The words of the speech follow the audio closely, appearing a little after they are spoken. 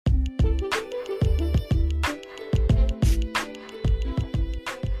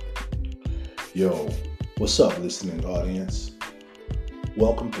Yo, what's up, listening audience?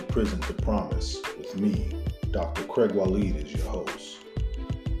 Welcome to Prison to Promise with me, Dr. Craig Waleed, is your host.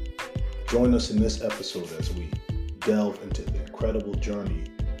 Join us in this episode as we delve into the incredible journey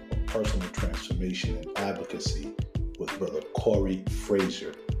of personal transformation and advocacy with Brother Corey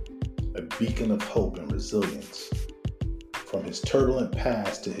Frazier, a beacon of hope and resilience. From his turbulent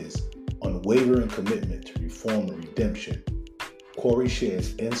past to his unwavering commitment to reform and redemption, Corey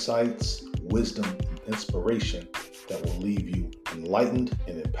shares insights, wisdom, and inspiration that will leave you enlightened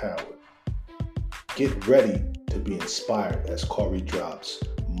and empowered. Get ready to be inspired as Corey drops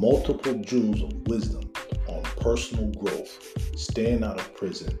multiple jewels of wisdom on personal growth, staying out of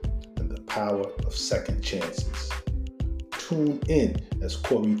prison, and the power of second chances. Tune in as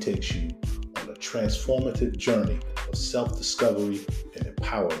Corey takes you on a transformative journey of self-discovery and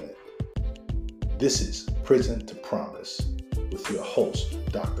empowerment. This is Prison to Promise with your host,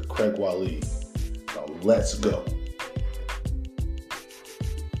 Dr. Craig Waleed. Now let's go.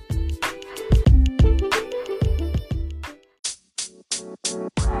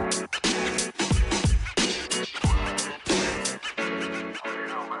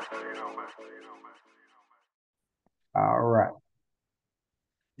 All right.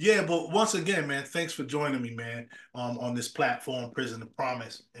 Yeah, but once again, man, thanks for joining me, man, on this platform, Prison to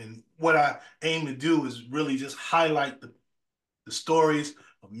Promise. And what I aim to do is really just highlight the stories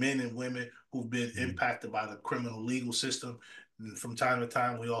of men and women who've been impacted by the criminal legal system. And from time to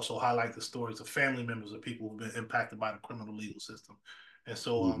time, we also highlight the stories of family members of people who've been impacted by the criminal legal system. And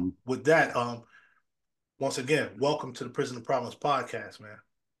so, with that, once again, welcome to the Prison to Promise podcast, man.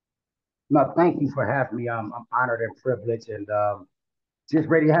 No, thank you for having me. I'm honored and privileged, and just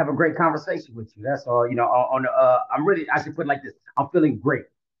ready to have a great conversation with you. That's all. I'm really. I should put it like this. I'm feeling great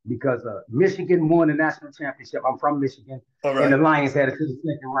because Michigan won the national championship. I'm from Michigan, All and the right. Lions had it to the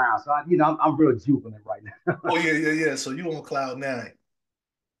second round. So I'm real jubilant right now. Oh, yeah. So you on cloud nine.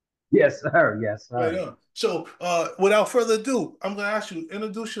 Yes, sir. Yes, Right sir. on. So, without further ado, I'm going to ask you,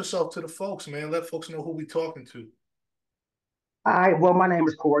 introduce yourself to the folks, man. Let folks know who we talking to. All right. Well, my name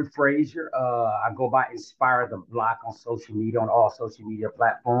is Corey Frazier. I go by Inspire the Block on social media, on all social media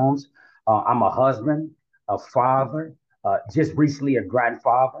platforms. I'm a husband, a father, just recently a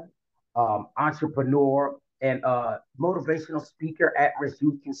grandfather, entrepreneur, and motivational speaker, at-risk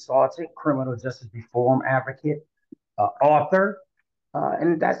youth consultant, criminal justice reform advocate, author,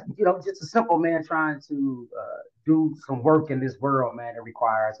 and that's just a simple man trying to do some work in this world, man. It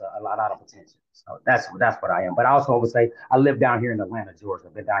requires a lot of attention. So that's what I am. But I also would say I live down here in Atlanta, Georgia.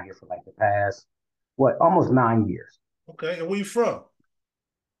 I've been down here for like the past almost 9 years. Okay, and where you from?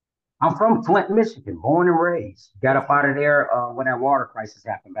 I'm from Flint, Michigan, born and raised. Got up Okay, out of there when that water crisis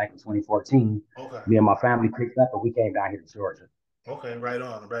happened back in 2014. okay, Me and my family picked up, and we came down here to Georgia. okay. Right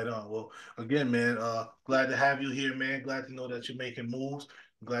on, right on. Well, again, man, glad to have you here, man. Glad to know that you're making moves.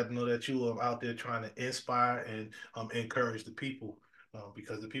 Glad to know that you are out there trying to inspire and encourage the people,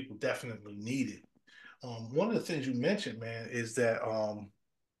 because the people definitely need it. One of the things you mentioned, man, is that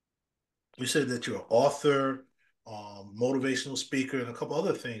you said that you're an author, motivational speaker, and a couple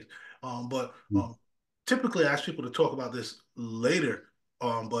other things. But typically, I ask people to talk about this later.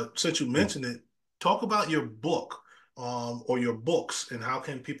 But since you mentioned it, talk about your book, or your books, and how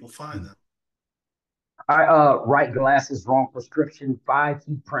can people find them? I write glasses, wrong prescription, five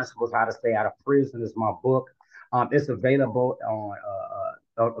key principles how to stay out of prison is my book. It's available on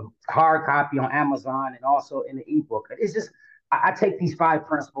a hard copy on Amazon and also in the ebook. It's just I take these five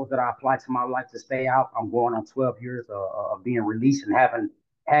principles that I apply to my life to stay out. I'm going on 12 years of being released and haven't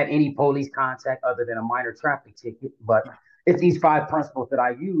had any police contact other than a minor traffic ticket. But it's these five principles that I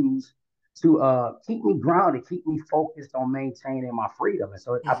use to keep me grounded, keep me focused on maintaining my freedom. And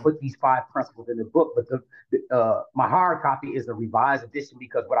so I Mhm. put these five principles in the book, but my hard copy is a revised edition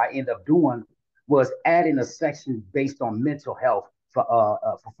because what I end up doing was adding a section based on mental health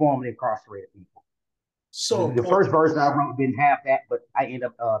for formerly incarcerated people. So The important. first version I wrote didn't have that, but I end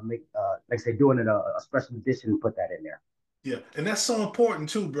up like I say doing it a special edition and put that in there. Yeah, and that's so important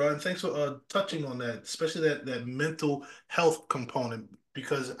too, bro. And thanks for touching on that, especially that mental health component,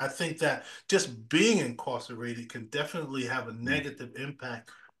 because I think that just being incarcerated can definitely have a negative impact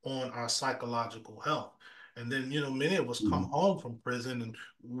on our psychological health. And then, many of us come Mm-hmm. home from prison and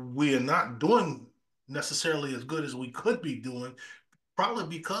we are not doing necessarily as good as we could be doing, probably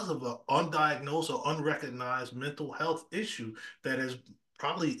because of an undiagnosed or unrecognized mental health issue that has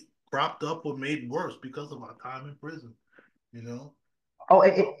probably cropped up or made worse because of our time in prison, you know? Oh,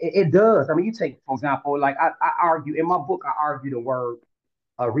 it does. I mean, you take for example, like I argue in my book, I argue the word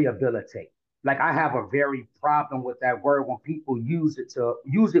rehabilitate. like I have a very problem with that word when people use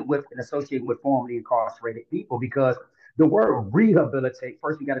it with and associate with formerly incarcerated people, because the word rehabilitate,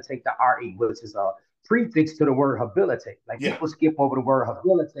 first you got to take the re, which is a prefix to the word habilitate. Like Yeah. people skip over the word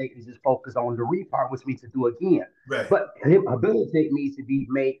habilitate and just focus on the re part, which means to do again. Right. But habilitate means to be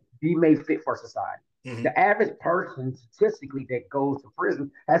made fit for society. Mm-hmm. The average person statistically that goes to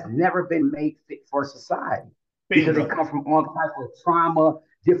prison has never been made fit for society because they Bingo. come from all types of trauma,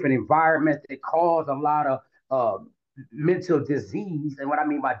 different environments that cause a lot of uh, mental disease. And what I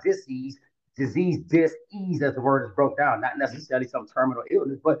mean by disease, dis-ease, as the word is broke down, not necessarily some terminal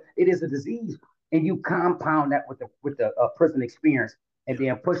illness, but it is a disease. And you compound that with the prison experience, and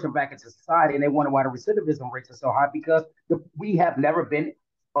Yeah. then push them back into society. And they wonder why the recidivism rates are so high, because we have never been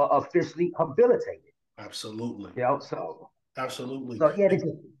officially habilitated. Absolutely. You know, so Absolutely. so yeah, they just,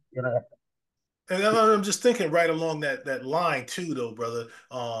 you know. And I'm just thinking right along that line too, though, brother.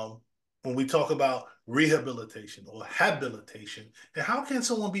 When we talk about rehabilitation or habilitation, and how can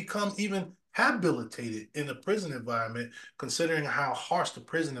someone become even habilitated in a prison environment, considering how harsh the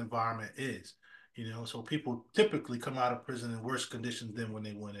prison environment is? So people typically come out of prison in worse conditions than when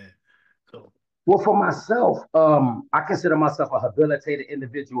they went in. So, Well, for myself, I consider myself a habilitated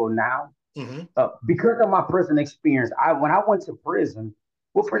individual now. mm-hmm. Because of my prison experience, when I went to prison,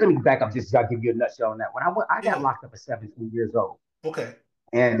 well, first let me back up just to give you a nutshell on that. When I got Yeah. locked up at 17 years old, Okay.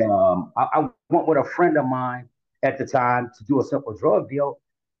 and I went with a friend of mine at the time to do a simple drug deal.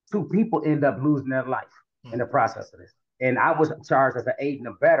 Two people end up losing their life in the process of this, and I was charged as an aid and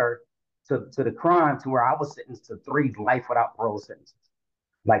abettor to the crime, to where I was sentenced to 3 life without parole sentences.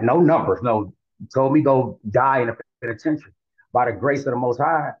 Like no numbers, no. Told me go die in a penitentiary. By the grace of the Most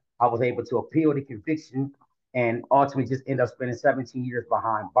High, I was able to appeal the conviction and ultimately just end up spending 17 years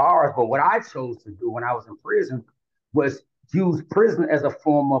behind bars. But what I chose to do when I was in prison was use prison as a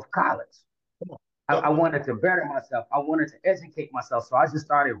form of college. I wanted to better myself. I wanted to educate myself. So I just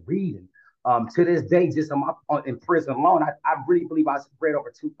started reading. To this day, just in prison alone, I really believe I read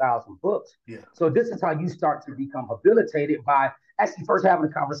over 2,000 books. Yeah. So this is how you start to become habilitated, by actually first having a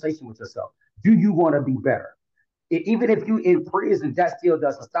conversation with yourself. Do you want to be better? Even if you in prison, that still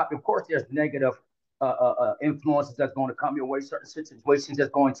doesn't stop. Of course, there's negative influences that's going to come your way, certain situations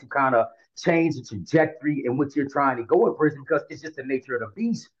that's going to kind of change the trajectory in which you're trying to go in prison, because it's just the nature of the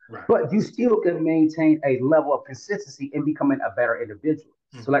beast. Right. But you still can maintain a level of consistency in becoming a better individual.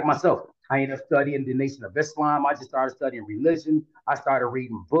 Mm-hmm. So, like myself, I ended up studying the Nation of Islam. I just started studying religion. I started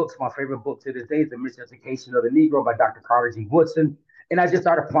reading books. My favorite book to this day is The Miseducation of the Negro by Dr. Carter G. Woodson. And I just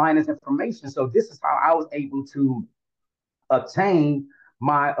started applying this information. So this is how I was able to obtain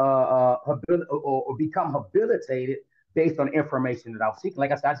my ability, or become habilitated based on information that I was seeking.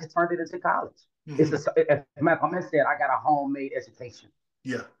 Like I said, I just turned it into college. Mm-hmm. As Malcolm said, I got a homemade education.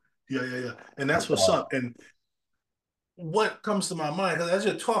 Yeah. And that's what's up. And what comes to my mind, because as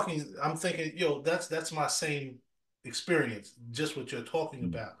you're talking, I'm thinking, that's my same experience, just what you're talking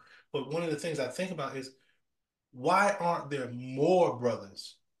about. But one of the things I think about is, why aren't there more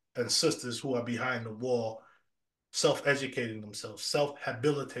brothers and sisters who are behind the wall, self-educating themselves,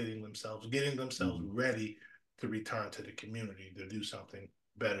 self-habilitating themselves, getting themselves ready to return to the community to do something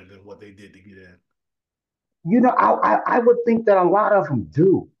better than what they did to get in? I would think that a lot of them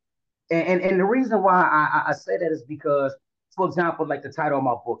do. And the reason why I say that is because, for example, like the title of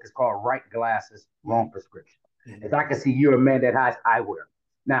my book is called Right Glasses, Wrong Prescription. Mm-hmm. As I can see, you're a man that has eyewear.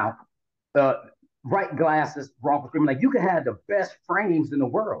 Now, right glasses, wrong prescription. Like you can have the best frames in the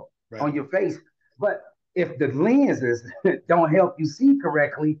world on your face, but if the lenses don't help you see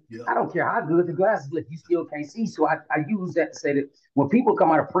correctly, I don't care how good the glasses look, you still can't see. So I use that to say that when people come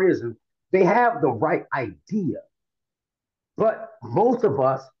out of prison, they have the right idea. But most of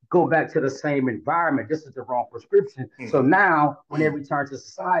us go back to the same environment. This is the wrong prescription. Mm-hmm. So now when they return to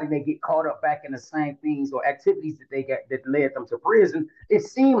society, they get caught up back in the same things or activities that led them to prison. It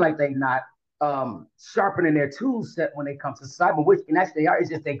seems like they're not sharpening their tool set when they come to society, but which and actually they are. It's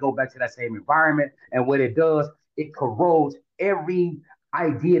just they go back to that same environment, and what it does, it corrodes every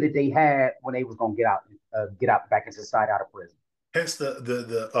idea that they had when they was gonna get out back into society out of prison. Hence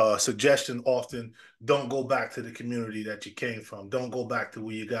the suggestion often: don't go back to the community that you came from. Don't go back to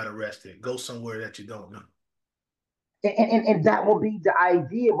where you got arrested. Go somewhere that you don't know. And that will be the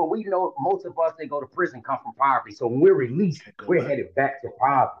idea, but we know most of us that go to prison come from poverty. So when we're released, we're headed back to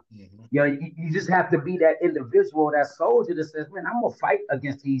poverty. Mm-hmm. You just have to be that individual, that soldier that says, man, I'm gonna fight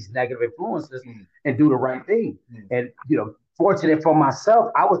against these negative influences and do the right thing. And fortunate for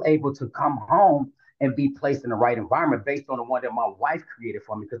myself, I was able to come home and be placed in the right environment based on the one that my wife created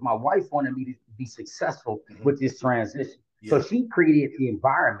for me, because my wife wanted me to be successful with this transition. So she created the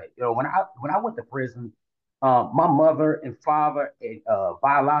environment. When I went to prison, my mother and father, and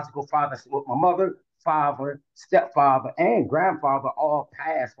biological father, my mother, father, stepfather, and grandfather all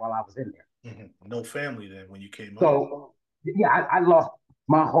passed while I was in there. No family then when you came out. So yeah, I lost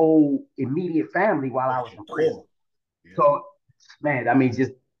my whole immediate family while I was in prison. Yeah. So man, I mean,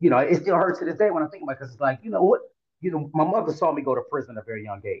 just it still hurts to this day when I think about it because it's like, you know what? My mother saw me go to prison at a very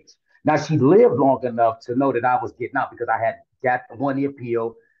young age. Now she lived long enough to know that I was getting out because I had got the 1 year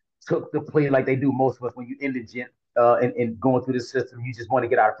appeal, took the plea like they do most of us when you're indigent and going through the system. You just want to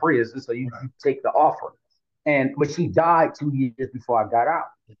get out of prison, so you take the offer. But she died 2 years before I got out.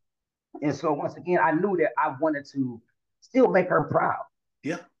 And so once again, I knew that I wanted to still make her proud.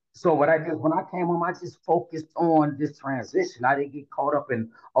 Yeah. So what I did when I came home, I just focused on this transition. I didn't get caught up in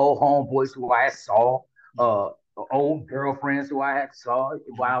old homeboys who I saw, old girlfriends who I had saw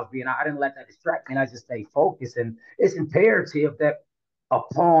while I was being out. I didn't let that distract me. And I just stayed focused. And it's imperative that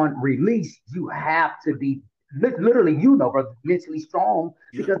upon release, you have to be literally, brother, mentally strong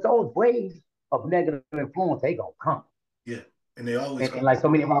because those waves of negative influence, they gonna come. Yeah. And they always and like so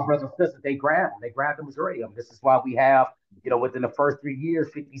many of our brothers and sisters, they grabbed the majority of them. This is why we have, within the first 3 years,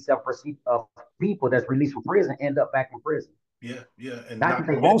 57% of people that's released from prison end up back in prison. Yeah, yeah. And not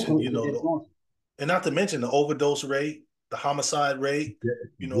to mention, and not to mention the overdose rate, the homicide rate,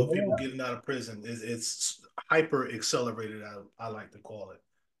 of people getting out of prison. It's hyper accelerated, I like to call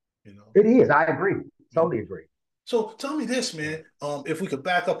it. It is. I agree. Totally agree. So tell me this, man. If we could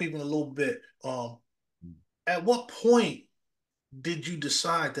back up even a little bit, at what point did you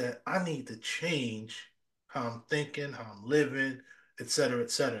decide that I need to change how I'm thinking, how I'm living, et cetera,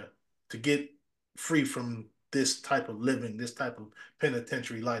 to get free from this type of living, this type of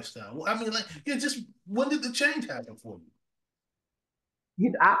penitentiary lifestyle? I mean, just when did the change happen for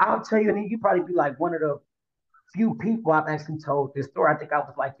you? I'll tell you, and you probably be like one of the few people I've actually told this story. I think I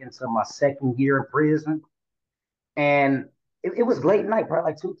was like into my second year in prison, and it was late night,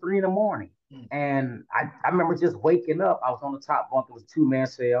 probably like 2, 3 in the morning. And I remember just waking up. I was on the top bunk. It was a 2-man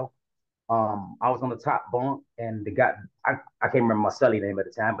cell. I was on the top bunk, and the guy, I can't remember my cellie name at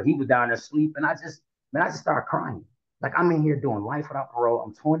the time, but he was down there sleeping. And I just started crying. Like, I'm in here doing life without parole.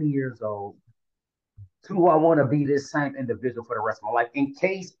 I'm 20 years old. Do I want to be this same individual for the rest of my life in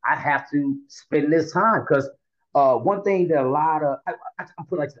case I have to spend this time? Because one thing that a lot of,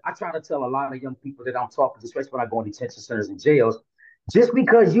 I try to tell a lot of young people that I'm talking to, especially when I go in detention centers and jails, just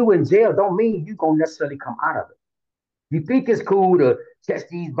because you in jail don't mean you're going to necessarily come out of it. You think it's cool to catch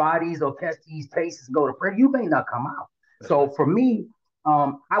these bodies or catch these cases and go to prison, you may not come out. So for me,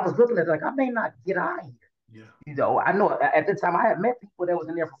 I was looking at it like, I may not get out of here. Yeah. I know at the time I had met people that was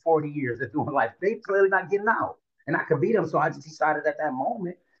in there for 40 years that's doing life. They clearly not getting out. And I could beat them. So I just decided at that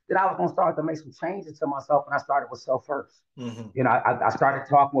moment that I was going to start to make some changes to myself. And I started with self first. I started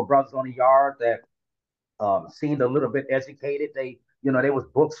talking with brothers on the yard that seemed a little bit educated. They was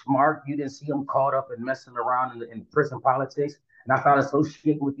book smart. You didn't see them caught up and messing around in prison politics. And I started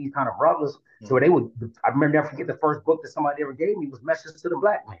associating with these kind of brothers. So I remember never forget the first book that somebody ever gave me was Message to the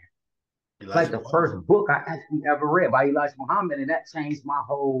Black Man. Like the first book I actually ever read by Elijah Muhammad. And that changed my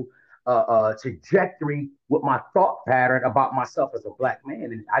whole trajectory with my thought pattern about myself as a Black man.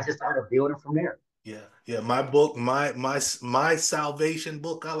 And I just started building from there. Yeah. My book, my salvation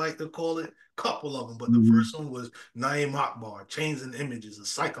book, I like to call it. Couple of them, but the first one was Naim Akbar, Chains and Images of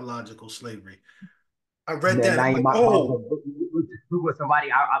Psychological Slavery. I read that. Naim Akbar was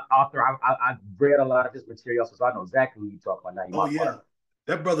somebody, author. I read a lot of his material, so I know exactly who you talk about. Naim Akbar. Yeah.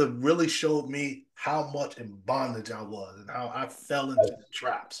 That brother really showed me how much in bondage I was and how I fell into the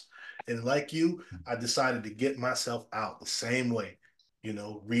traps. And like you, I decided to get myself out the same way.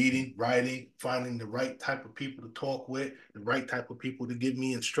 Reading, writing, finding the right type of people to talk with, the right type of people to give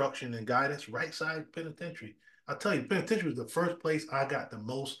me instruction and guidance. Right side penitentiary. I'll tell you, penitentiary was the first place I got the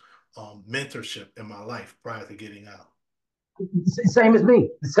most mentorship in my life prior to getting out. Same as me.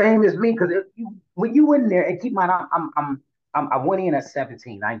 Because when you in there, and keep in mind, I went in at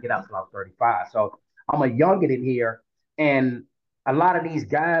 17. I didn't get out until I was 35. So I'm a youngin in here, and a lot of these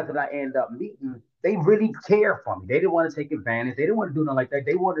guys that I end up meeting, they really care for me. They didn't want to take advantage. They didn't want to do nothing like that.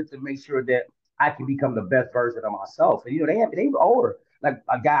 They wanted to make sure that I can become the best version of myself. And they were older. Like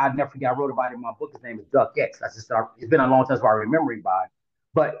a guy I never forget, I wrote about in my book. His name is Duck X. It's been a long time, so I remember him by.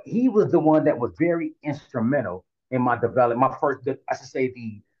 But he was the one that was very instrumental in my development. My first, the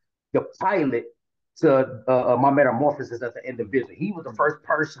pilot to my metamorphosis as an individual. He was the first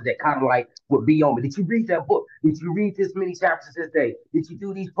person that kind of like would be on me. Did you read that book? Did you read this many chapters this day? Did you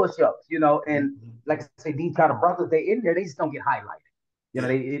do these push-ups? And like I say, these kind of brothers, they in there, they just don't get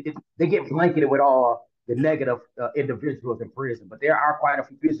highlighted. They get blanketed with all the negative individuals in prison. But there are quite a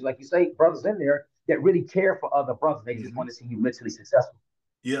few people, like you say, brothers in there that really care for other brothers. They just want to see you mentally successful.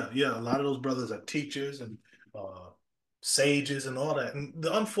 Yeah, yeah. A lot of those brothers are teachers and uh, sages and all that. And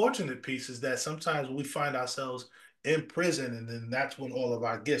the unfortunate piece is that sometimes we find ourselves in prison, and then that's when all of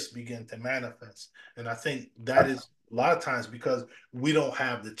our gifts begin to manifest. And I think that is a lot of times because we don't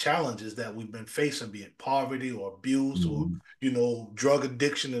have the challenges that we've been facing, be it poverty or abuse or drug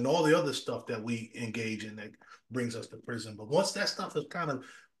addiction and all the other stuff that we engage in that brings us to prison. But once that stuff is kind of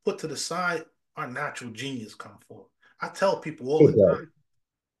put to the side, our natural genius come forth. I tell people all the time,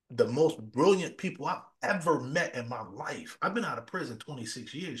 the most brilliant people I've ever met in my life. I've been out of prison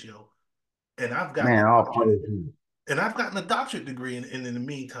 26 years, yo, and I've gotten Man, a all doctorate, praise. and I've gotten a doctorate degree in the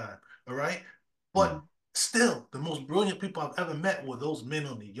meantime. All right, but Mm. still, the most brilliant people I've ever met were those men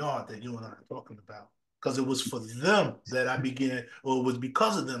on the yard that you and I are talking about. Because it was for them that I began, or it was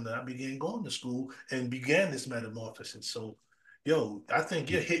because of them that I began going to school and began this metamorphosis. So, yo, I think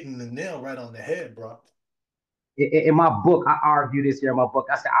you're hitting the nail right on the head, bro. In my book, I argue this here in my book.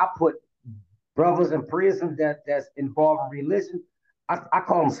 I said I put brothers in prison that's involved in religion. I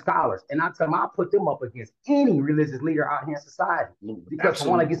call them scholars, and I tell them I put them up against any religious leader out here in society. Because for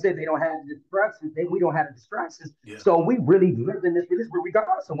one, like you said, they don't have the distractions. We don't have the distractions. Yeah. So we really live in this religion,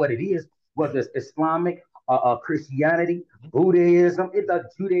 regardless of what it is, whether it's Islamic, Christianity, Buddhism.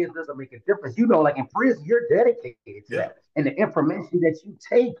 Judaism doesn't make a difference. Like in prison, you're dedicated to that, and the information that you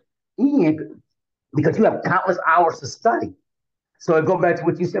take in, because you have countless hours to study. So I go back to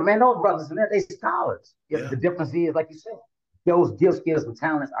what you said, man, those brothers in there, they scholars. Yeah. The difference is, like you said, those gifts, skills, and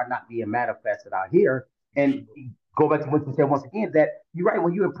talents are not being manifested out here. And go back to what you said once again, that you're right,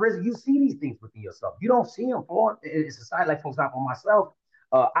 when you're in prison, you see these things within yourself. You don't see them for in society. Like, for example, myself,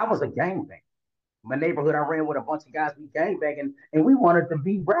 I was a gangbanger. My neighborhood, I ran with a bunch of guys, we gangbanging, and we wanted to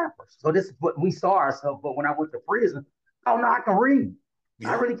be rappers. So this is what we saw ourselves. But when I went to prison, oh no, I can read.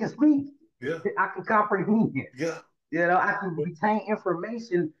 I really can speak. I can comprehend it. I can retain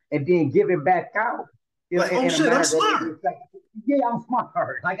information and then give it back out. Like, oh shit, I'm smart. I'm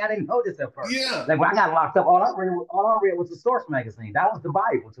smart. Like, I didn't know this at first. Yeah. Like, when I got locked up, all I read was the Source magazine. That was the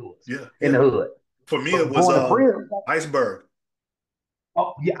Bible to us. In the hood. For me, it was prison, Iceberg.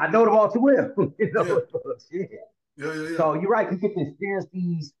 Oh yeah, I know them all too well. So you're right. You get to experience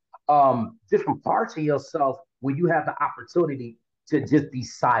these different parts of yourself when you have the opportunity to just be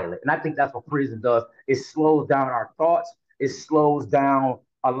silent. And I think that's what prison does. It slows down our thoughts. It slows down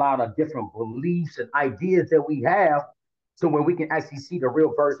a lot of different beliefs and ideas that we have to where we can actually see the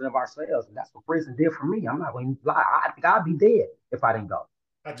real version of ourselves. And that's what prison did for me. I'm not going to lie. I think I'd be dead if I didn't go.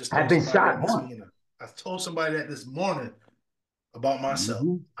 I've been shot once. I told somebody that this morning about myself.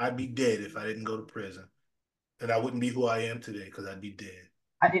 I'd be dead if I didn't go to prison. And I wouldn't be who I am today because I'd be dead.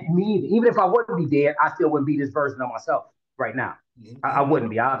 I didn't mean, even if I wouldn't be dead, I still wouldn't be this version of myself right now. I wouldn't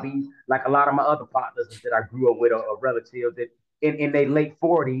be. I'd be like a lot of my other partners that I grew up with, a relative that in their late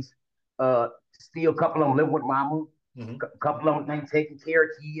 40s, still a couple of them live with mama. A couple of them ain't taking care of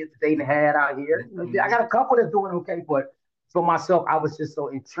kids they had out here. I got a couple that's doing okay, but for myself, I was just so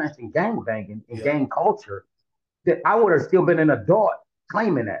entrenched in gangbanging and gang culture that I would have still been an adult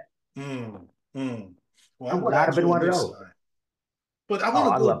claiming that. Well, I'd have been one of those. But I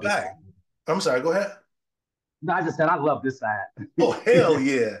want to go back. I'm sorry, go ahead. No, I just said I love this side. Oh, hell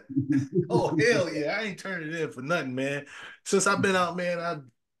yeah. Oh, hell yeah. I ain't turning it in for nothing, man. Since I've been out, man,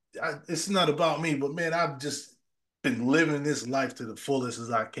 it's not about me, but man, I've just been living this life to the fullest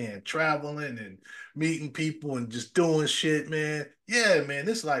as I can, traveling and meeting people and just doing shit, man. Yeah, man,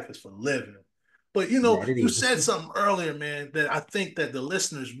 this life is for living. But, you said something earlier, man, that I think that the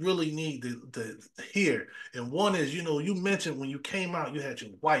listeners really need to hear. And one is, you mentioned when you came out, you had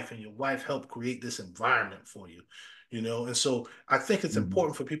your wife, and your wife helped create this environment for you, And so I think it's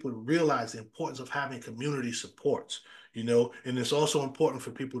important for people to realize the importance of having community supports, And it's also important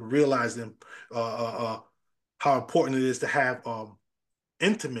for people to realize how important it is to have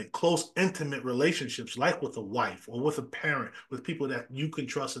close, intimate relationships, like with a wife or with a parent, with people that you can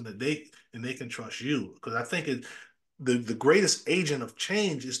trust and they can trust you. Because I think the greatest agent of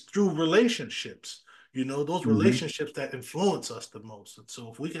change is through relationships. Those relationships that influence us the most. And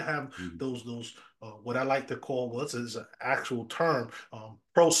so if we can have those what I like to call, this is an actual term,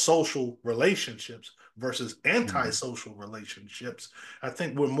 pro-social relationships versus anti-social relationships, I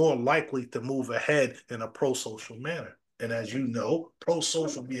think we're more likely to move ahead in a pro-social manner. And as you know,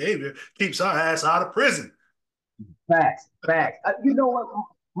 pro-social behavior keeps our ass out of prison. Facts. You know what?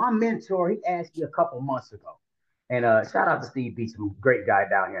 My mentor, he asked me a couple months ago, and shout out to Steve Beach, a great guy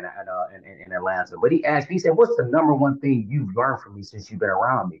down here in Atlanta. But he asked me, he said, "What's the number one thing you've learned from me since you've been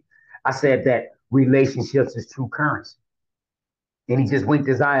around me?" I said that relationships is true currency. And he just winked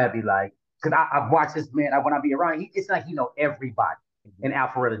his eye at me like, because I've watched this man, when I be around, it's like he know everybody in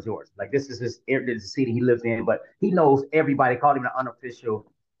Alpharetta, Georgia. Like this is the city he lives in, but he knows everybody. Called him the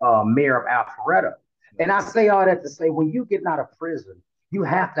unofficial mayor of Alpharetta. And I say all that to say, when you get out of prison, you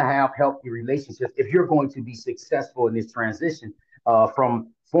have to have healthy relationships if you're going to be successful in this transition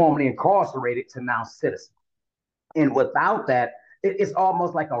from formerly incarcerated to now citizen. And without that, it's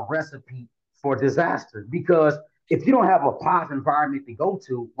almost like a recipe for disaster because if you don't have a positive environment to go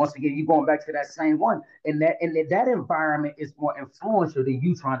to, once again, you're going back to that same one, and that environment is more influential than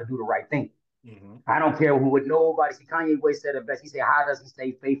you trying to do the right thing. Mm-hmm. I don't care who would nobody. See, Kanye West said it best. He said, "How does he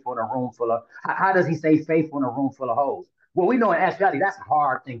stay faithful in a room full of? How does he stay faithful in a room full of hoes?" Well, we know in actuality that's a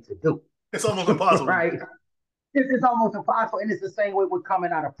hard thing to do. It's almost impossible, right? It's almost impossible, and it's the same way with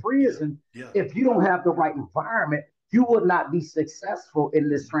coming out of prison. Yeah. If you don't have the right environment, you would not be successful in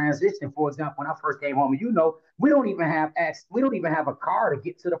this transition. For example, when I first came home, we don't even have a car to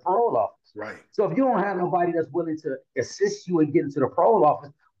get to the parole office. Right. So if you don't have nobody that's willing to assist you in getting to the parole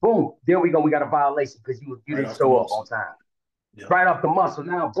office, boom, there we go. We got a violation because you didn't show up on time. Yeah. Right off the muscle.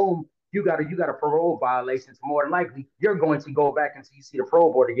 Now, boom, you got a parole violation. So more than likely, you're going to go back until you see the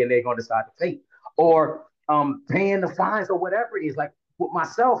parole board again. They're going to decide to take or paying the fines or whatever it is. Like with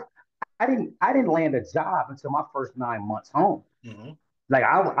myself, I didn't land a job until my first 9 months home. Mm-hmm. Like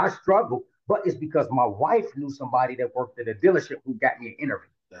I struggled, but it's because my wife knew somebody that worked at a dealership who got me an interview.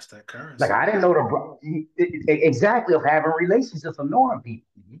 That's that currency. Like I didn't know exactly of having relationships of knowing people.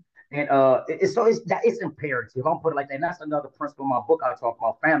 Mm-hmm. And it's imperative. I'm put it like that. And that's another principle in my book. I talk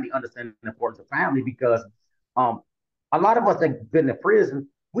about family, understanding the importance of family, because a lot of us that been in prison,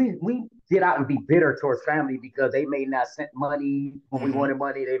 we get out and be bitter towards family because they may not send money when we wanted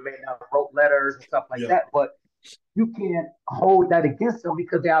money. They may not wrote letters and stuff like that. But you can't hold that against them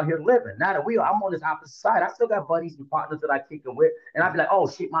because they're out here living. Now that I'm on this opposite side, I still got buddies and partners that I kick it with. And I'd be like, oh,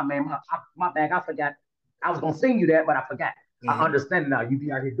 shit, my man, my bad. I forgot. I was going to send you that, but I forgot. I understand now. You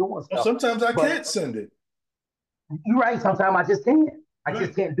be out here doing stuff. Well, sometimes I can't send it. You're right. Sometimes I just can't. I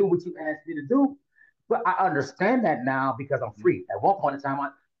just can't do what you asked me to do. But I understand that now because I'm free. At one point in time,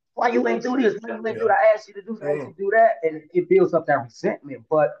 why you ain't do this? Why you ain't do that? I asked you to do that. I asked you to do that. And it builds up that resentment.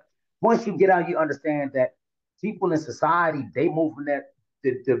 But once you get out, you understand that people in society, they move from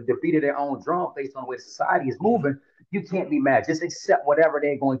the beat of their own drum based on the way society is moving. You can't be mad. Just accept whatever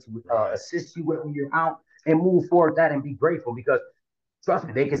they're going to assist you with when you're out and move forward that and be grateful because trust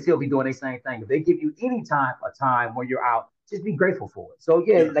me, they can still be doing the same thing. If they give you a time when you're out, just be grateful for it. So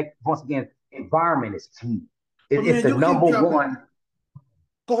like once again, environment is key. It's the number one.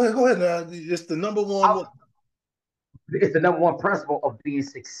 Go ahead. It's the number one. It's the number one principle of being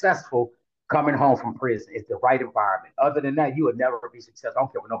successful coming home from prison. It's the right environment. Other than that, you would never be successful. I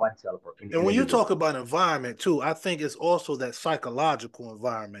don't care what nobody tells you. And when you talk about environment too, I think it's also that psychological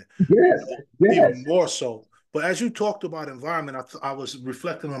environment. Yes. Even more so. But as you talked about environment, I was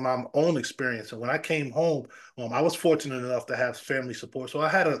reflecting on my own experience. And when I came home, I was fortunate enough to have family support. So I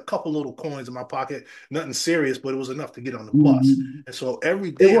had a couple little coins in my pocket, nothing serious, but it was enough to get on the bus. And so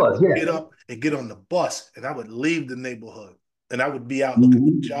every day I would get up and get on the bus, and I would leave the neighborhood. And I would be out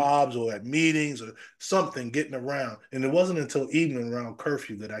looking for jobs or at meetings or something, getting around. And it wasn't until evening around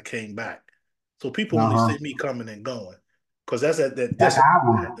curfew that I came back. So people only see me coming and going because that's how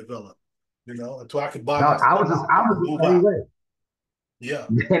I developed. Until I could buy. No, I was the same way. Yeah,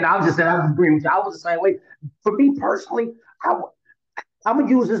 and I was agreeing with you. I was the same way. For me personally, I'm gonna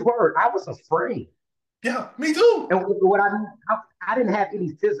use this word. I was afraid. Yeah, me too. And what I didn't have any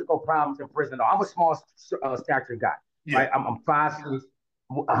physical problems in prison. I'm a small stature guy. Yeah. Right? I'm 5'6",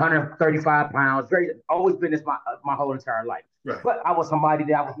 135 pounds. Always been this my whole entire life. Right. But I was somebody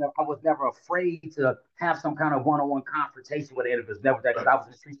that I was never afraid to have some kind of one-on-one confrontation with it. It was never that because I was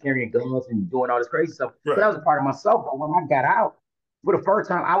in the streets carrying guns and doing all this crazy stuff. Right. But that was a part of myself. But when I got out, for the first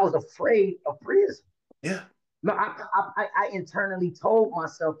time, I was afraid of prison. Yeah. No, I internally told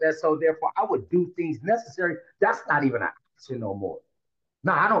myself that, so therefore I would do things necessary. That's not even an option no more.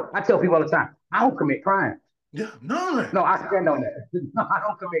 No, I don't. I tell people all the time, I don't commit crimes. Yeah, no. No, I stand on that. No, I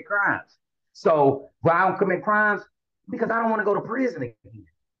don't commit crimes. So, why I don't commit crimes? Because I don't want to go to prison again.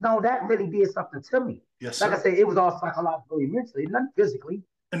 No, that really did something to me. Yes, like I said, it was all psychologically, mentally, not physically.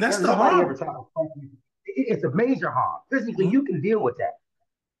 And that's the harm. It's a major harm. Physically, you can deal with that.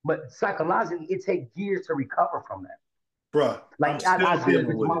 But psychologically, it takes years to recover from that. Bruh, like I shared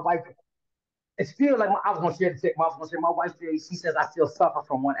with my wife. It's still like I was going to share the I was going to share my wife. She says I still suffer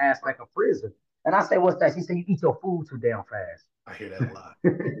from one aspect of prison. And I say, what's that? She said, you eat your food too damn fast. I hear that a lot.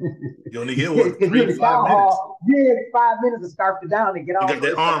 You only get what, 3 to 5 minutes? Yeah, 5 minutes to scarf it down and get off. You got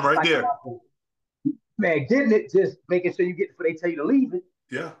that arm right there. Man, getting it, just making sure you get it before they tell you to leave it.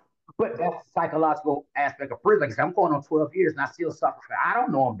 Yeah. But that's the psychological aspect of prison. Like I said, I'm going on 12 years and I still suffer from it. I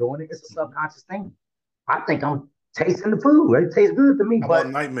don't know I'm doing it. It's a subconscious thing. I think I'm tasting the food. It tastes good to me, How about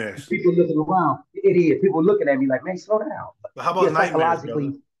but nightmares? people looking around, it is. People looking at me like, man, slow down. But how Yeah, about nightmares, brother?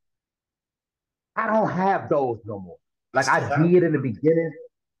 psychologically, I don't have those no more. I Like still I have did them. in the beginning.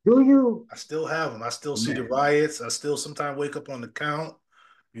 Do you? I still have them. I still see the Man, riots. I still sometimes wake up on the count,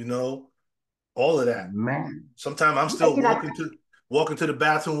 you know, all of that. man. Sometimes I'm Yeah, still walking to the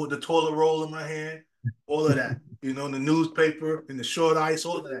bathroom with the toilet roll in my hand, all of that. You know, in the newspaper, in the short ice,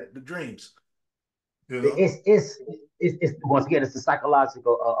 all of that, the dreams, you know? it's it's it's once again it's the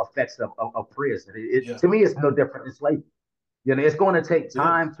psychological effects of prison. Yeah. To me, it's no different than slavery. You know, it's going to take It is.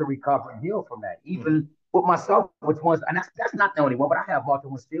 time to recover and heal from that. Mm-hmm. Even with myself, which ones, and that's not the only one, but I have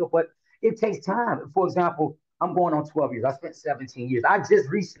multiple ones still. But it takes time. For example, I'm going on 12 years. I spent 17 years. I just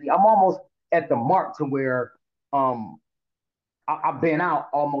recently, I'm almost at the mark to where um I've been out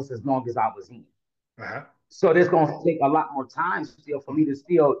almost as long as I was in. Uh-huh. So there's going to take a lot more time still for me to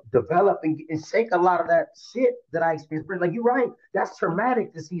still develop and shake a lot of that shit that I experienced. Like you're right, that's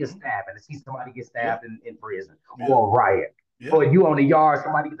traumatic to see a Mm-hmm. stabbing, to see somebody get Yeah. stabbed in prison Yeah. or a riot. Yeah. Or you on the yard,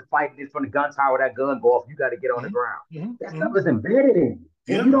 somebody get to fight this from the gun tower, that gun go off, you got to get on the Mm-hmm. ground. That Mm-hmm. stuff Mm-hmm. is embedded in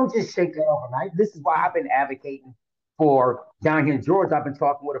you. And you Yeah. don't just shake that overnight. This is why Yeah. I've been advocating for down here in Georgia. I've been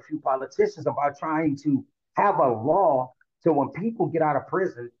talking with a few politicians about trying to have a law so when people get out of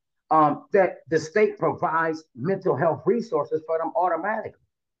prison, that the state provides mental health resources for them automatically.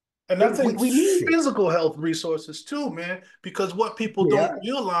 And I think We need it. physical health resources too, man, because what people don't Yeah,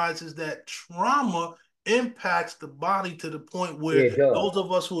 realize is that trauma impacts the body to the point where it does. those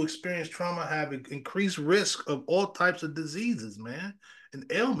of us who experience trauma have increased risk of all types of diseases, man,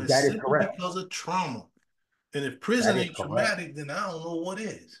 and ailments That is simply correct. because of trauma. And if That prison is ain't correct. traumatic, then I don't know what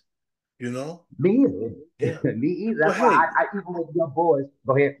is, you know? Me either. Yeah. Me either. But That's why hey, I even with your boys.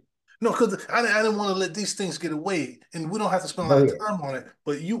 Go ahead. no, because I didn't want to let these things get away, and we don't have to spend a Go lot of ahead. time on it.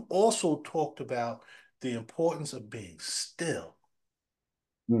 But you also talked about the importance of being still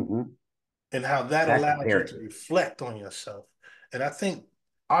Hmm. and how that That's allows you to imperative. reflect on yourself. And I think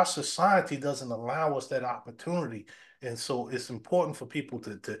our society doesn't allow us that opportunity. And so it's important for people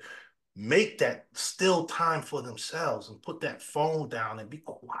to make that still time for themselves and put that phone down and be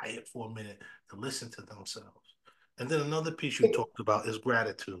quiet for a minute to listen to themselves. And then another piece you talked about is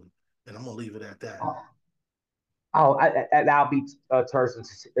gratitude. And I'm going to leave it at that. Oh, I'll be terse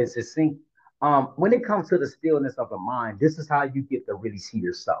and succinct. When it comes to the stillness of the mind, this is how you get to really see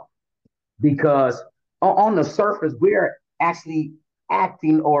yourself. Because on the surface, we're actually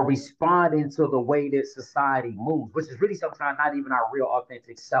acting or responding to the way that society moves, which is really sometimes not even our real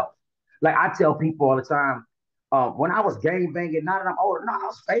authentic self. Like I tell people all the time, when I was gang banging, now that I'm older, no, I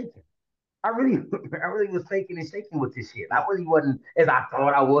was faking. I really, I really was faking and shaking with this shit. I Yeah. really wasn't as I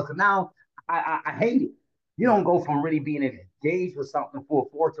thought I was. So now I hate it. You Yeah. don't go from really being engaged with something for a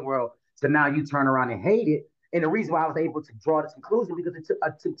fortune world to now you turn around and hate it. And the reason why I was able to draw this conclusion because I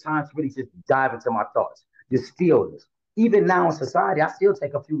took time to really just dive into my thoughts, just stillness. Even now in society, I still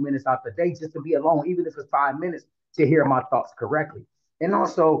take a few minutes out the day just to be alone, even if it's 5 minutes to hear my thoughts correctly. And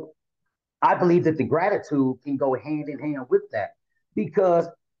also, I believe that the gratitude can go hand in hand with that because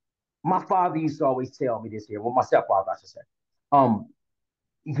my father used to always tell me this here. Well, my stepfather, I should say. Um,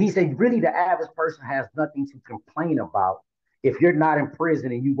 he said, really, the average person has nothing to complain about if you're not in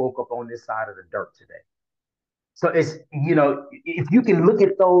prison and you woke up on this side of the dirt today. So it's, if you can look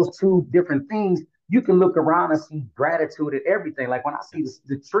at those two different things, you can look around and see gratitude at everything. Like when I see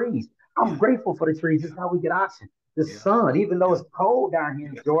the trees, I'm Yeah. grateful for the trees. This Yeah. is how we get oxygen. The Yeah. sun, even though Yeah. it's cold down here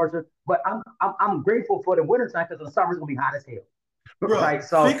in Yeah. Georgia, but I'm grateful for the wintertime because the summer's gonna be hot as hell. Bro, Right. think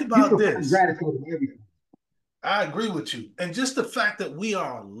So you about can find this. gratitude in everything. I agree with you. And just the fact that we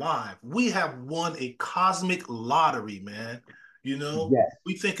are alive, we have won a cosmic lottery, man. You know, Yes.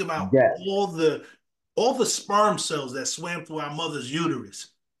 we think about Yes. all the sperm cells that swam through our mother's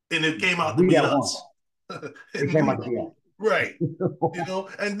uterus, and it came out to We be that one. us. It And came out to be us. right.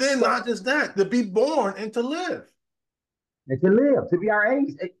 And then So not just that, to be born and to live. and to live, to be our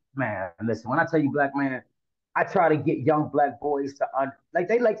age. Man, listen, when I tell you black man, I try to get young black boys to like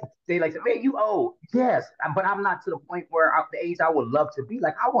they like man, you old. Yes, but I'm not to the point where the age I would love to be.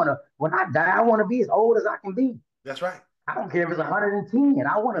 Like I wanna when I die, I wanna be as old as I can be. That's right. I don't care if it's 110.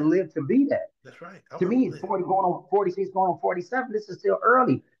 I want to Yeah, live to be that. that's right. I To want me, to it's live. 40 going on 46, going on 47. This is still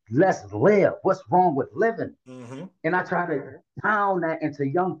early. Let's live. What's wrong with living? Hmm. And I try to pound that into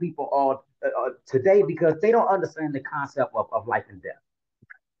young people all today because they don't understand the concept of life and death,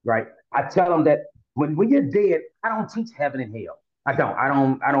 right? I tell them that when you're dead, I don't teach heaven and hell. I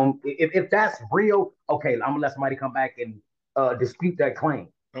don't. If that's real, okay, I'm gonna let somebody come back and dispute that claim.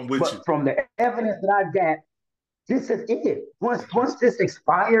 I'm with you. But from the evidence that I got, this is it. Once this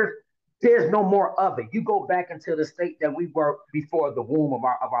expires, there's no more of it. You go back into the state that we were before the womb of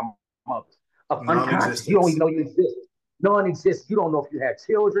our mothers, of unconscious. You don't even Non-existence. know you exist. None exists. You don't know if you had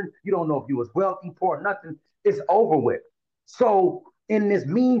children. You don't know if you was wealthy, poor, nothing. It's over with. So in this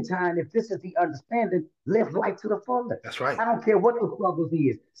meantime, if this is the understanding, live life to the fullest. That's right. I don't care what the struggles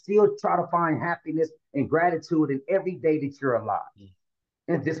is. Still try to find happiness and gratitude in every day that you're alive.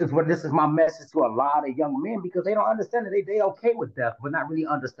 And this is my message to a lot of young men because they don't understand it. They okay with death, but not really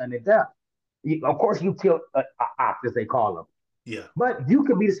understanding death. Of course, you kill a op, as they call them, Yeah, but you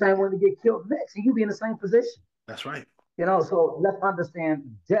could be the same one to get killed next, and you be in the same position. that's right. So let's understand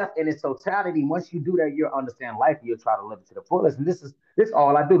death in its totality. Once you do that, you'll understand life, and you'll try to live it to the fullest. And this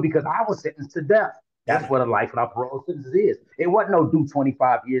all I do because I was sentenced to death. Yeah, That's man. what a life without parole sentence is. It wasn't no do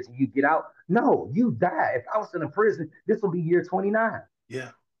 25 years and you get out. No, you die. If I was in a prison, this will be year 29. Yeah.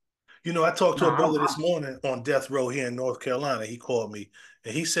 I talked to No, a brother this morning on death row here in North Carolina. He called me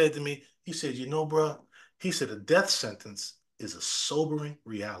and he said to me, he said, bro, he said, a death sentence is a sobering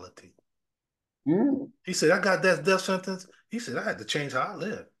reality. He said, I got that death sentence. He said, I had to change how I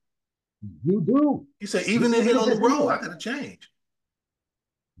live. You do. He said, even in Even here if on the it's road, I real. got to change.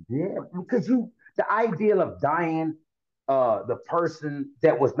 Yeah, because the ideal of dying, the person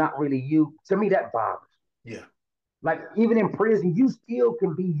that was not really you, to me, that bothers. Yeah. Like, even in prison, you still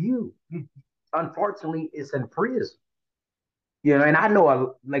can be you. Unfortunately, it's in prison. And I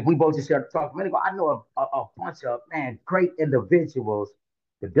know, like we both just shared talk a minute ago, I know a bunch of, man, great individuals.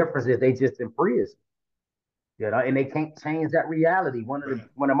 The difference is they just in prison. And they can't change that reality. Right.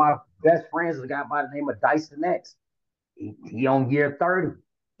 One of my best friends is a guy by the name of Dyson X. He on year 30.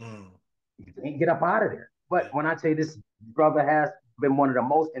 Mm. You can't get up out of there. But Yeah. when I say this brother has been one of the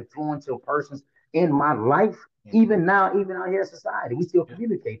most influential persons in my life, even now, even out here in society, we still Yeah.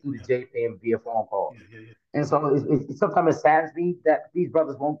 communicate through the Yeah. JPM via phone call. Yeah. And so sometimes it saddens me that these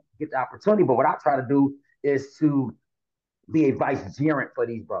brothers won't get the opportunity. But what I try to do is to be a vicegerent for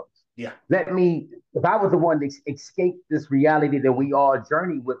these brothers. Yeah. If I was the one to escape this reality that we all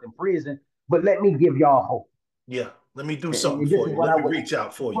journey with in prison, but let me give y'all hope. Yeah. Let me do something And this for is you. what Let I me would. reach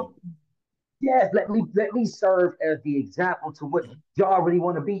out for you. Yes, let me serve as the example to what y'all really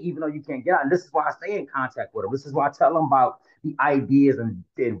want to be, even though you can't get out. And this is why I stay in contact with them. This is why I tell them about the ideas and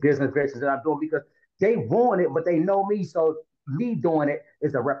business ventures that I'm doing because they want it, but they know me. So me doing it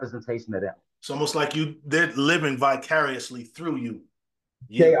is a representation of them. It's almost like they're living vicariously through you.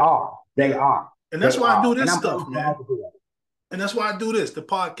 They Yeah. are. They Yeah. are. And that's They why I do are. And this I'm stuff, glad man. to do that. And that's why I do this, the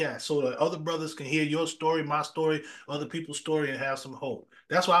podcast, so that other brothers can hear your story, my story, other people's story, and have some hope.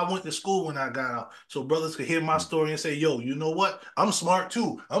 That's why I went to school when I got out, so brothers could hear my story and say, yo, you know what? I'm smart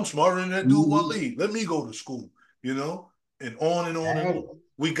too. I'm smarter than that dude Mm-hmm. Waleed. Let me go to school, and on and on and Hey, on.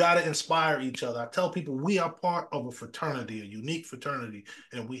 We got to inspire each other. I tell people we are part of a fraternity, a unique fraternity,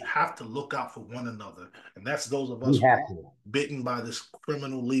 and we have to look out for one another. And that's those of we us have to. bitten by this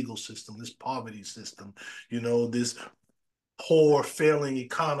criminal legal system, this poverty system, this poor, failing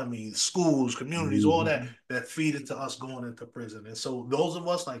economies, schools, communities, all Mm-hmm. that feed into us going into prison. And so those of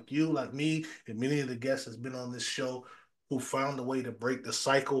us like you, like me, and many of the guests that's been on this show who found a way to break the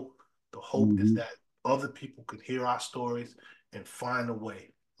cycle, the hope is Mm-hmm. that other people can hear our stories and find a way,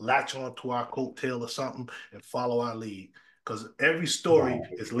 latch on to our coattail or something and follow our lead. Because every story Right.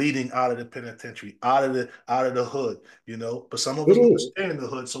 is leading out of the penitentiary, out of the hood, But some of It us want to is. stay in the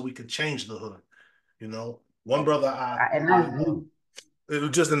hood so we can change the hood, One brother I agree. it was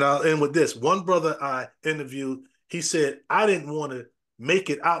just, and I'll end with this. One brother I interviewed, he said, I didn't want to make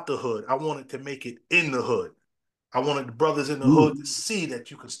it out the hood. I wanted to make it in the hood. I wanted the brothers in the hood to see that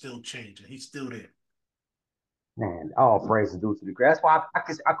you can still change, and he's still there. Man, all praise is due to the grass. That's why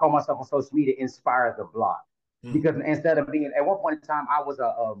I call myself on social media Inspire the Block. Mm-hmm. Because instead of being, at one point in time, I was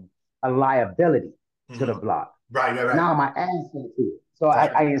a liability to the Mm-hmm. block. Right. Now I'm an asset to it. So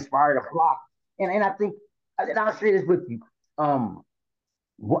I inspired the block. And I think, and I'll share this with you.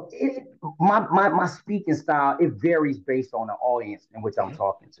 What it, my speaking style, it varies based on the audience in which I'm Mm-hmm.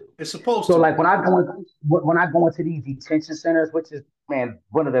 talking to. It's supposed So to. like when I go into these detention centers, which is, man,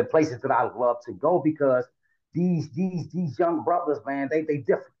 one of the places that I love to go because these young brothers, man, they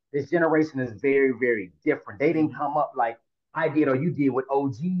different. This generation is very, very different. They didn't Mm-hmm. come up like I did or you did with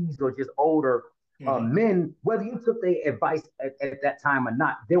OGs or just older Mm-hmm. men, whether you took their advice at that time or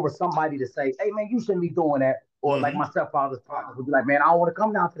not. There was somebody to say, hey man, you shouldn't be doing that. Or like Mm-hmm. my stepfather's partners would be like, man, I don't want to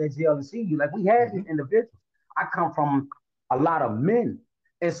come down to that jail and see you. Like we had Mm-hmm. these individuals. I come from a lot of men.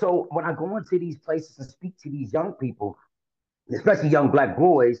 And so when I go into these places and speak to these young people, especially young black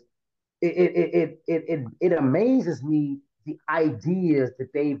boys, it amazes me the ideas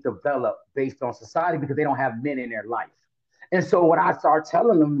that they've developed based on society because they don't have men in their life. And so what I start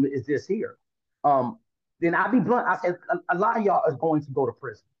telling them is this here. Um, then I'll be blunt. I said a lot of y'all is going to go to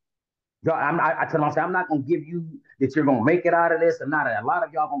prison. I tell them, I say, I'm not going to give you that you're going to make it out of this or not. A lot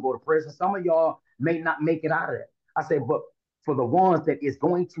of y'all going to go to prison. Some of y'all may not make it out of that. I say, but for the ones that is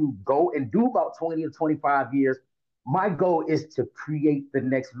going to go and do about 20 to 25 years, my goal is to create the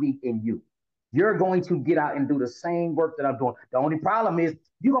next me in you. You're going to get out and do the same work that I'm doing. The only problem is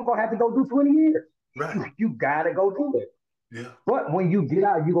you're going to have to go do 20 years. Right. You got to go do it. Yeah. But when you get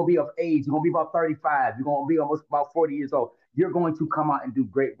out, you're going to be of age. You're going to be about 35. You're going to be almost about 40 years old. You're going to come out and do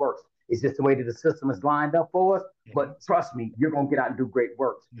great works. It's just the way that the system is lined up for us. Mm-hmm. But trust me, you're going to get out and do great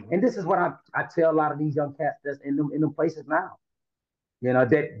works. Mm-hmm. And this is what I tell a lot of these young cats that's in them places now. You know,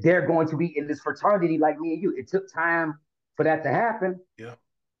 that they're going to be in this fraternity like me and you. It took time for that to happen. Yeah.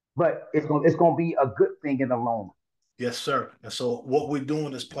 But it's going to be a good thing in the long run. Yes, sir. And so what we're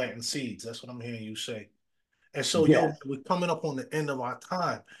doing is planting seeds. That's what I'm hearing you say. And so, yo, we're coming up on the end of our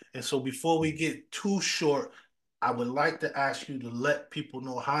time. And so before we get too short, I would like to ask you to let people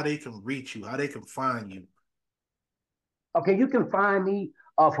know how they can reach you, how they can find you. Okay, you can find me.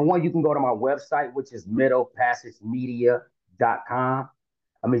 For one, you can go to my website, which is middlepassagemedia.com.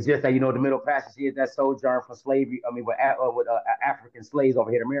 I mean, just that, you know, the Middle Passage is that sojourn from slavery. I mean, with African slaves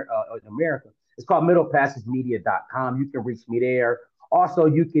over here in America. It's called middlepassagemedia.com. You can reach me there. Also,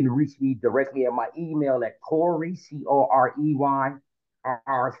 you can reach me directly at my email at Corey, Corey,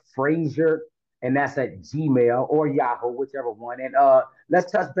 Frazier, and that's at Gmail or Yahoo, whichever one. And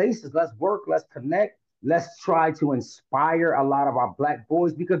let's touch bases. Let's work. Let's connect. Let's try to inspire a lot of our black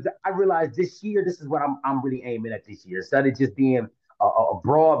boys because I realize this year, this is what I'm really aiming at this year. Instead of just being a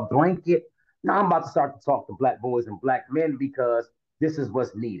broad blanket, now I'm about to start to talk to black boys and black men because this is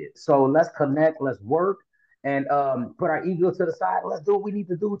what's needed. So let's connect. Let's work. And put our ego to the side. Let's do what we need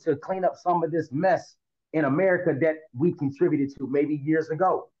to do to clean up some of this mess in America that we contributed to maybe years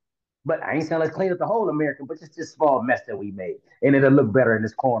ago. But I ain't saying let's clean up the whole America, but just this small mess that we made. And it'll look better in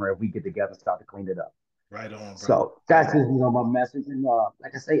this corner if we get together and start to clean it up. Right on, bro. So that's just, you know, my message. And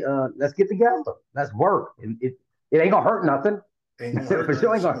like I say, let's get together. Let's work. And it ain't gonna hurt nothing. Ain't gonna hurt For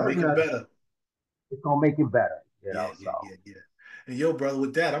sure ain't gonna hurt nothing. Make it better. It's gonna make it better. You know, yeah. And yo, brother,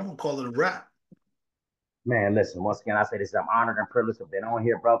 with that, I'm gonna call it a wrap. Man, listen, once again, I say this, I'm honored and privileged to have been on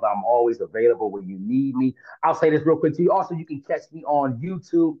here, brother. I'm always available when you need me. I'll say this real quick to you. Also, you can catch me on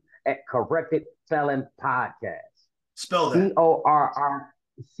YouTube at Corrected Felon Podcast. Spell that.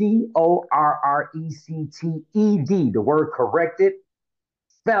 Corrected, the word corrected,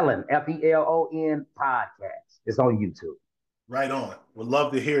 felon, Felon podcast. It's on YouTube. Right on. Would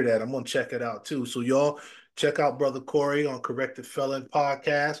love to hear that. I'm going to check it out too. So y'all check out Brother Corey on Corrected Felon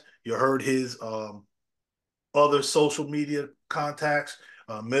Podcast. You heard his other social media contacts,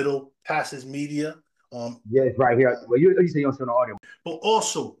 Middle Passage Media. Yeah, it's right here. Well, you say you don't show the audio. But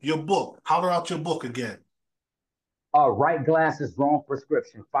also your book. Holler out your book again. Right Glasses, Wrong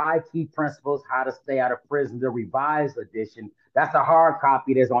Prescription. 5 Key Principles, How to Stay Out of Prison, the revised edition. That's a hard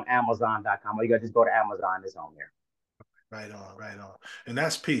copy that's on Amazon.com. Or you got to just go to Amazon. It's on there. Right on. And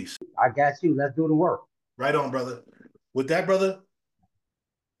that's peace. I got you. Let's do the work. Right on, brother. With that, brother,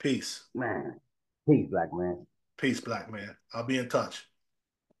 peace. Man. Peace, black man. Peace, black man. I'll be in touch.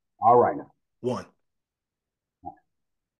 All right now. 1.